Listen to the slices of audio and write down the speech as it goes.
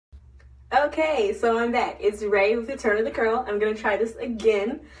Okay, so I'm back. It's Ray with the Turn of the Curl. I'm gonna try this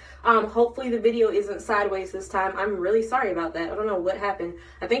again. Hopefully the video isn't sideways this time. I'm really sorry about that. I don't know what happened.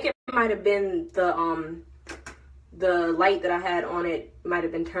 I think it might have been the light that I had on it might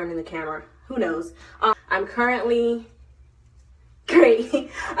have been turning the camera. Who knows? I'm currently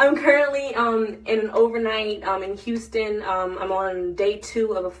I'm currently in an overnight in Houston. I'm on day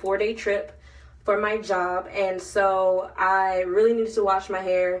 2 of a 4-day trip for my job, and so I really needed to wash my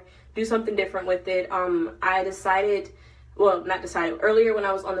hair, do something different with it. I decided, well, not decided, earlier when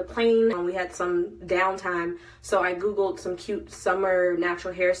I was on the plane, we had some downtime, so I googled some cute summer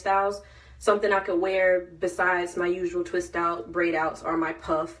natural hairstyles, something I could wear besides my usual twist out, braid outs, or my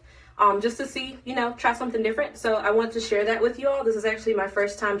puff, just to see, you know, try something different. So I want to share that with you all. This is actually my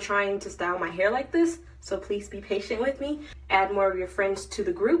first time trying to style my hair like this, so please be patient with me. Add more of your friends to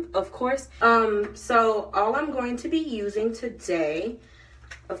the group, of course. So all I'm going to be using today,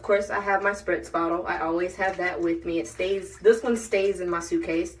 of course, I have my spritz bottle. I always have that with me. It stays, this one stays in my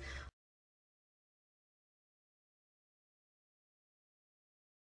suitcase.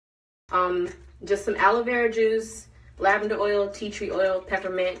 Just some aloe vera juice, lavender oil, tea tree oil,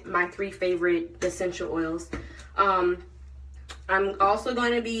 peppermint, my 3 favorite essential oils. I'm also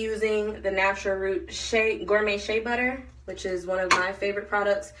going to be using the Natural Root Gourmet Shea Butter, which is one of my favorite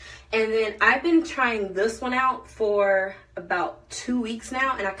products. And then I've been trying this one out for about 2 weeks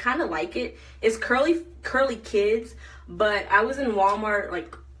now, and I kind of like it. It's Curly Kids, but I was in Walmart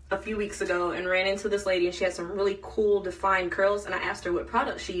like a few weeks ago and ran into this lady, and she had some really cool defined curls, and I asked her what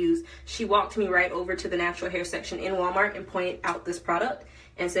product she used. She walked me right over to the natural hair section in Walmart and pointed out this product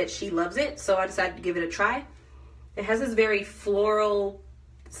and said she loves it, so I decided to give it a try. It has this very floral,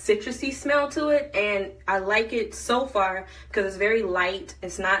 citrusy smell to it, and I like it so far because it's very light.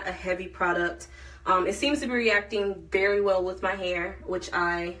 It's not a heavy product. It seems to be reacting very well with my hair, which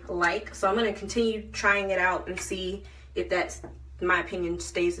I like, so I'm going to continue trying it out and see if that's, in my opinion,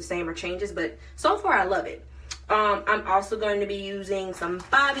 stays the same or changes, but so far I love it. I'm also going to be using some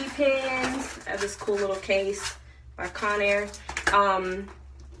bobby pins. I have this cool little case by Conair,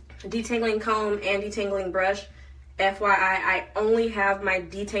 detangling comb and detangling brush. FYI, I only have my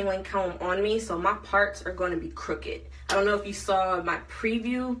detangling comb on me, so my parts are going to be crooked. I don't know if you saw my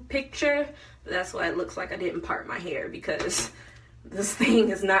preview picture, but that's why it looks like I didn't part my hair, because this thing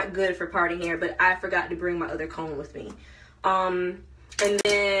is not good for parting hair, but I forgot to bring my other comb with me. And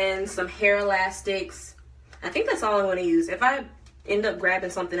then some hair elastics. I think that's all I'm going to use. If I end up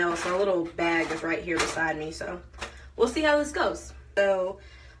grabbing something else, my little bag is right here beside me, so we'll see how this goes. So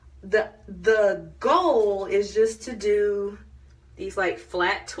the goal is just to do these like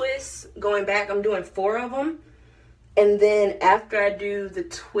flat twists going back. I'm doing 4 of them, and then after I do the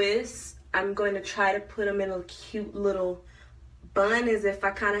twists, I'm going to try to put them in a cute little bun, as if I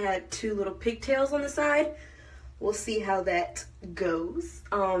kind of had 2 little pigtails on the side. We'll see how that goes.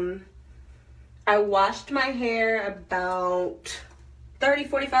 I washed my hair about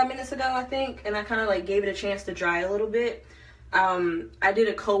 30-45 minutes ago, I think, and I kind of like gave it a chance to dry a little bit. I did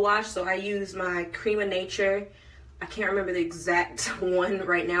a co-wash, so I used my Cream of Nature. I can't remember the exact one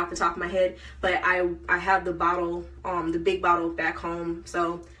right now off the top of my head, but I have the bottle, the big bottle back home,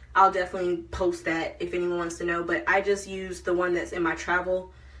 so I'll definitely post that if anyone wants to know. But I just used the one that's in my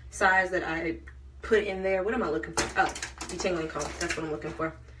travel size that I put in there. What am I looking for? Oh, detangling comb. That's what I'm looking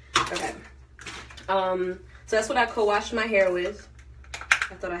for. Okay. So that's what I co-washed my hair with.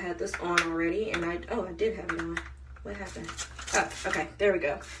 I thought I had this on already, and I did have it on. What happened? Oh, okay, there we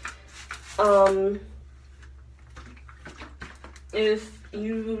go. If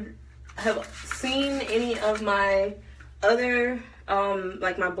you have seen any of my other,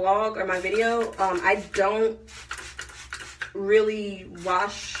 like my blog or my video, I don't really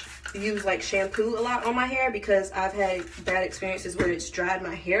use like shampoo a lot on my hair, because I've had bad experiences where it's dried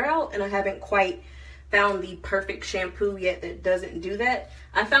my hair out, and I haven't quite found the perfect shampoo yet that doesn't do that.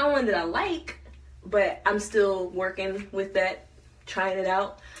 I found one that I like, but I'm still working with that, trying it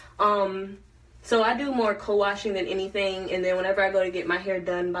out. So I do more co-washing than anything, and then whenever I go to get my hair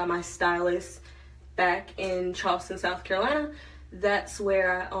done by my stylist back in Charleston, South Carolina, that's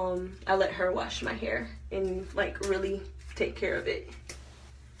where I let her wash my hair and like really take care of it.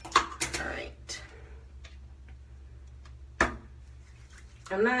 All right.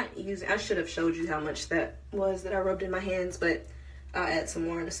 I should have showed you how much that was that I rubbed in my hands, but I'll add some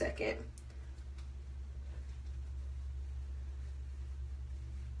more in a second.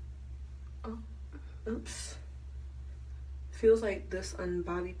 Oops. Feels like this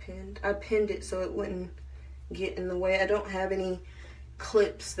unbobby pinned. I pinned it so it wouldn't get in the way. I don't have any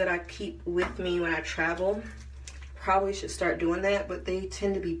clips that I keep with me when I travel. probably should start doing that, but they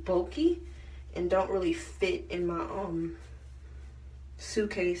tend to be bulky and don't really fit in my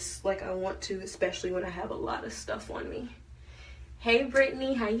suitcase like I want to, especially when I have a lot of stuff on me. Hey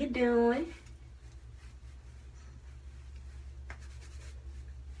Brittany, how you doing?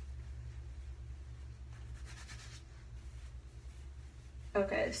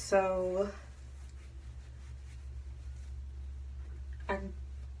 Okay, so I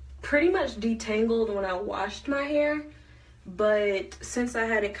pretty much detangled when I washed my hair, but since I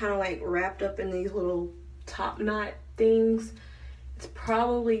had it kind of like wrapped up in these little top knot things, it's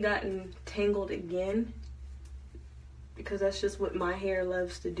probably gotten tangled again because that's just what my hair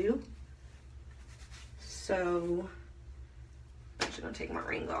loves to do. So I'm just gonna take my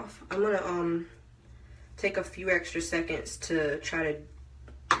ring off. I'm gonna take a few extra seconds to try to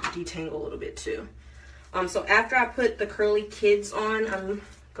detangle a little bit too. So after I put the curly kids on, I'm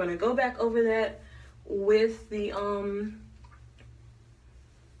gonna go back over that with the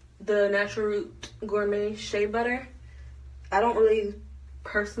Natural Root Gourmet Shea Butter. I don't really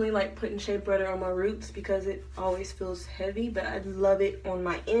personally like putting shea butter on my roots because it always feels heavy, but I love it on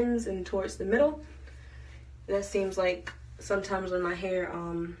my ends and towards the middle. That seems like sometimes when my hair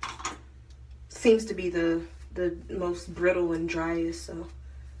seems to be the most brittle and driest, so.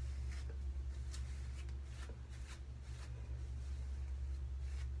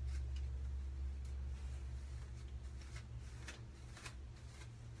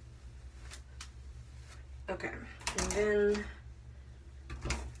 Okay, and then,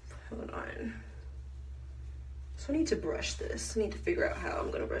 hold on. So I need to brush this. I need to figure out how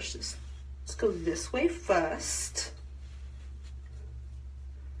I'm gonna brush this. Let's go this way first.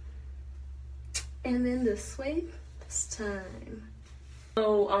 And then this way this time.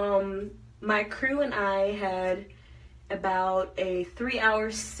 So, my crew and I had about a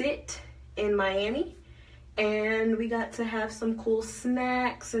 3-hour sit in Miami, and we got to have some cool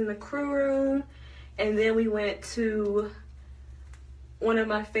snacks in the crew room. And then we went to one of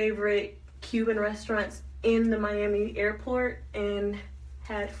my favorite Cuban restaurants in the Miami airport and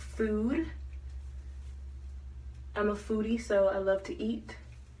had food. I'm a foodie, so I love to eat.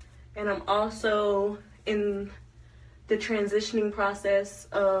 And I'm also in the transitioning process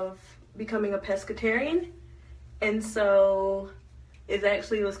of becoming a pescatarian. And so it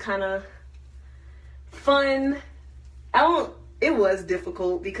actually was kind of fun. It was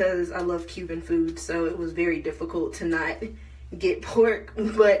difficult because I love Cuban food, so it was very difficult to not get pork,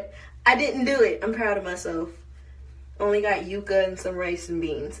 but I didn't do it. I'm proud of myself. Only got yuca and some rice and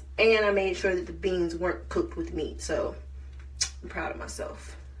beans, and I made sure that the beans weren't cooked with meat, so I'm proud of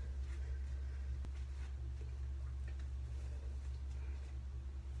myself.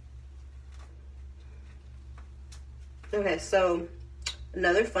 Okay, so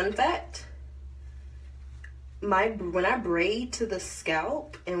another fun fact. When I braid to the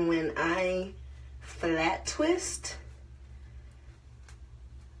scalp and when I flat twist,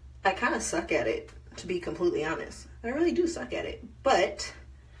 I kind of suck at it, to be completely honest. I really do suck at it, but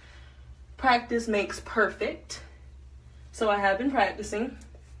practice makes perfect. So I have been practicing.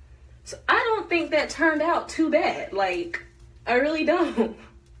 So I don't think that turned out too bad. Like, I really don't.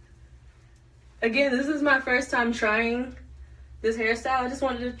 Again, this is my first time trying this hairstyle. I just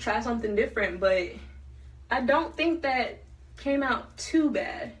wanted to try something different, but I don't think that came out too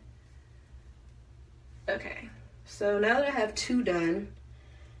bad. Okay, so now that I have 2 done,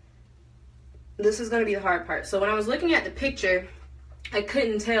 this is gonna be the hard part. So when I was looking at the picture, I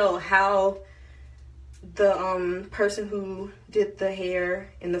couldn't tell how the person who did the hair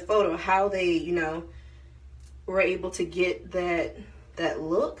in the photo, how they, you know, were able to get that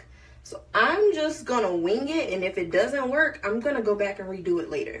look. So I'm just gonna wing it, and if it doesn't work, I'm gonna go back and redo it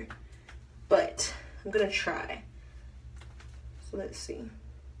later. But I'm gonna try. So let's see.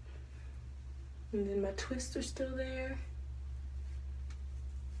 And then my twists are still there.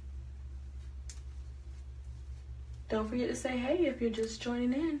 Don't forget to say hey if you're just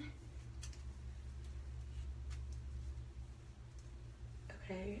joining in.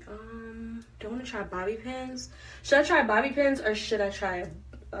 Okay, do I want to try bobby pins? Should I try bobby pins or should I try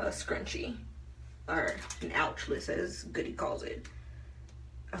a scrunchie? Or an ouchless, as Goody calls it.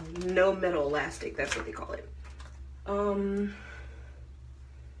 Oh, no metal elastic, that's what they call it. I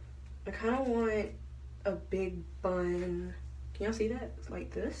kind of want a big bun. Can y'all see that? Like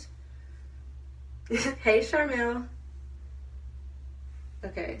this? Hey, Charmel.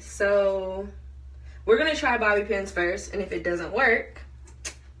 Okay, so we're gonna try bobby pins first, and if it doesn't work,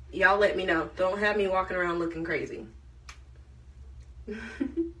 y'all let me know. Don't have me walking around looking crazy.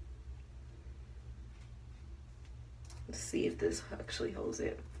 Let's see if this actually holds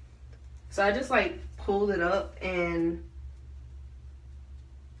it. So I just like pulled it up, and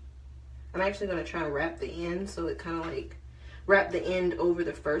I'm actually gonna try and wrap the end, so it kind of like wrap the end over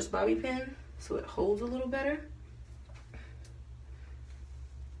the first bobby pin so it holds a little better.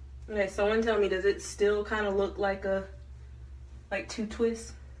 Okay, someone tell me, does it still kind of look like two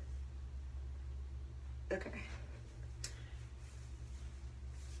twists? Okay.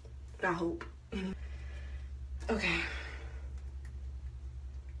 I hope. Okay.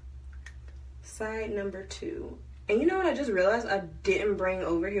 Side number 2. And you know what I just realized I didn't bring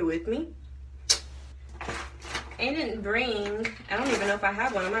over here with me? I didn't bring, I don't even know if I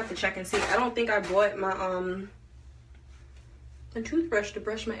have one. I'm gonna have to check and see. I don't think I bought my a toothbrush to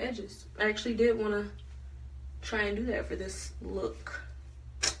brush my edges. I actually did want to try and do that for this look.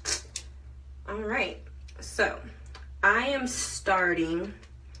 All right, so I am starting.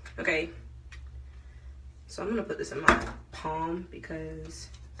 Okay, so I'm gonna put this in my palm because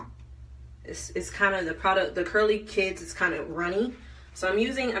it's kind of the product, the Curly Kids is kind of runny, so I'm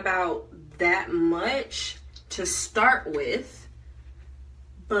using about that much to start with,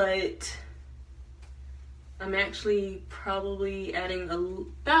 but I'm actually probably adding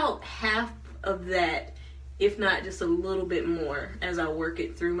about half of that, if not just a little bit more, as I work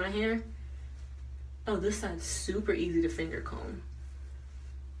it through my hair. Oh, this side's super easy to finger comb.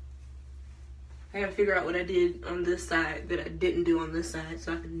 I gotta figure out what I did on this side that I didn't do on this side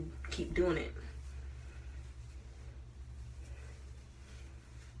so I can keep doing it.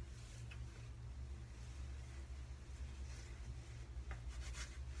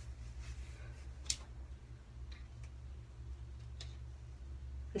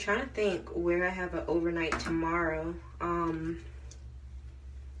 I'm trying to think where I have an overnight tomorrow. Am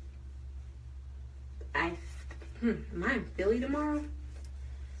I in Philly tomorrow?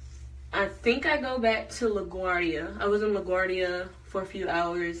 I think I go back to LaGuardia. I was in LaGuardia for a few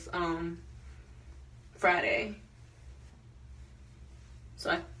hours Friday. So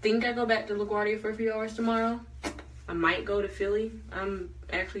I think I go back to LaGuardia for a few hours tomorrow. I might go to Philly.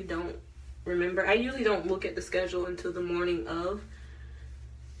 Actually don't remember. I usually don't look at the schedule until the morning of,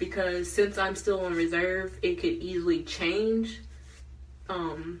 because since I'm still on reserve, it could easily change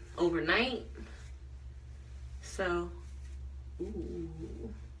overnight. So, ooh.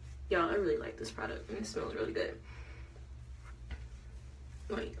 Y'all, I really like this product, and it smells really good.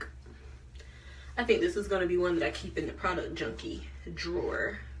 Like, I think this is going to be one that I keep in the product junkie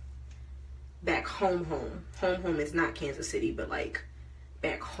drawer. Back home. Home is not Kansas City, but like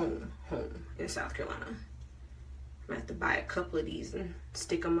back home in South Carolina. I'm gonna have to buy a couple of these and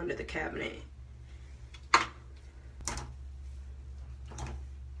stick them under the cabinet.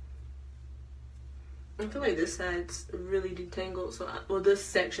 I feel like this side's really detangled, so well, this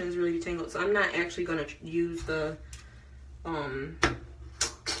section is really detangled, so I'm not actually gonna use the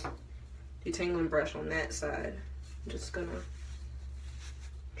detangling brush on that side. I'm just gonna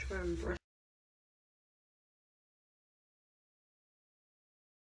try and brush.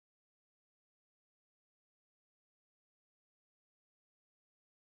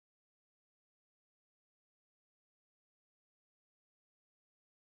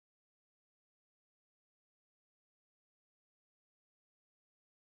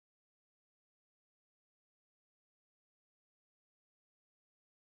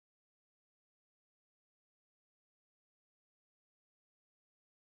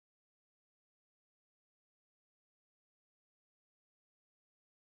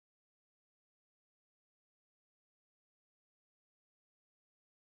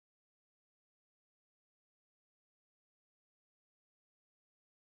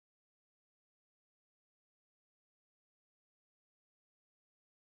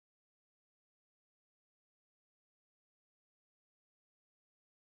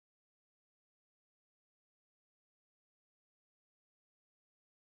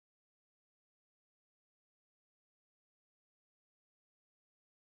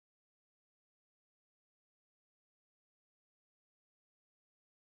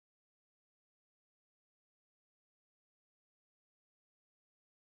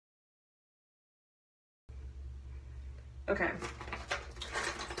 Okay,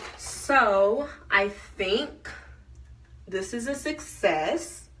 so I think this is a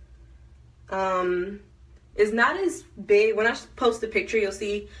success. It's not as big. When I post the picture, you'll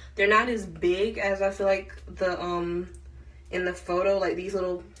see they're not as big as I feel like the in the photo, like these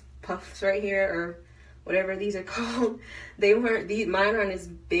little puffs right here or whatever these are called. They weren't, mine aren't as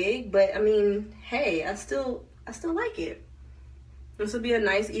big, but I mean, hey, I still like it. This would be a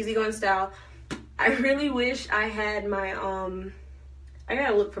nice easygoing style. I really wish I had my I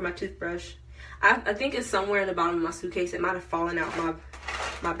gotta look for my toothbrush. I think it's somewhere in the bottom of my suitcase. It might have fallen out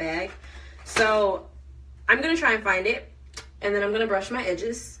my bag. So I'm gonna try and find it, and then I'm gonna brush my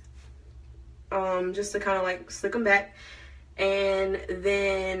edges, just to kind of like slick them back. And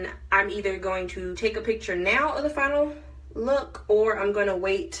then I'm either going to take a picture now of the final look, or I'm gonna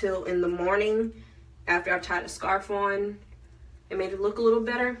wait till in the morning after I've tied a scarf on and made it look a little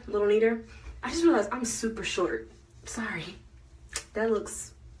better, a little neater. I just realized I'm super short. Sorry. That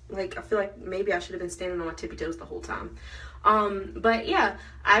looks like, I feel like maybe I should have been standing on my tippy toes the whole time. But yeah,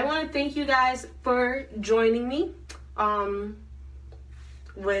 I want to thank you guys for joining me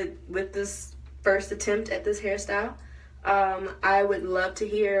with this first attempt at this hairstyle. I would love to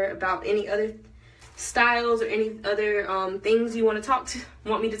hear about any other styles or any other things you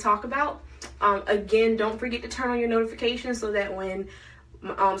want me to talk about. Again, don't forget to turn on your notifications so that when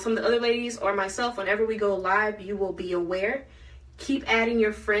some of the other ladies or myself, whenever we go live, you will be aware. Keep adding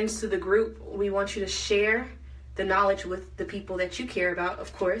your friends to the group. We want you to share the knowledge with the people that you care about,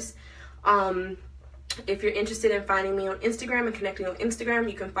 of course. If you're interested in finding me on Instagram and connecting on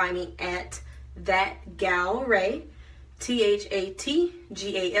Instagram, you can find me at ThatGalRei,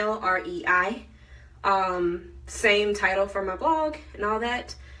 ThatGalRei. Same title for my blog and all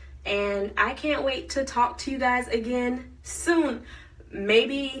that. And I can't wait to talk to you guys again soon.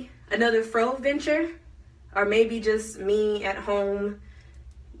 Maybe another FroVenture, or maybe just me at home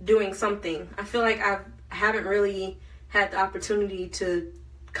doing something. I feel like I haven't really had the opportunity to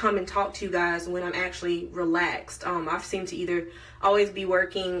come and talk to you guys when I'm actually relaxed. I've seemed to either always be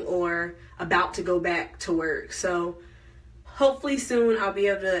working or about to go back to work. So hopefully soon I'll be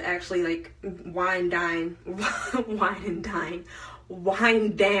able to actually like wind down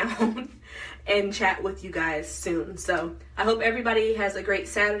and chat with you guys soon. So I hope everybody has a great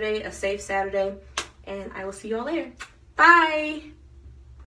Saturday, a safe Saturday, and I will see you all later. Bye!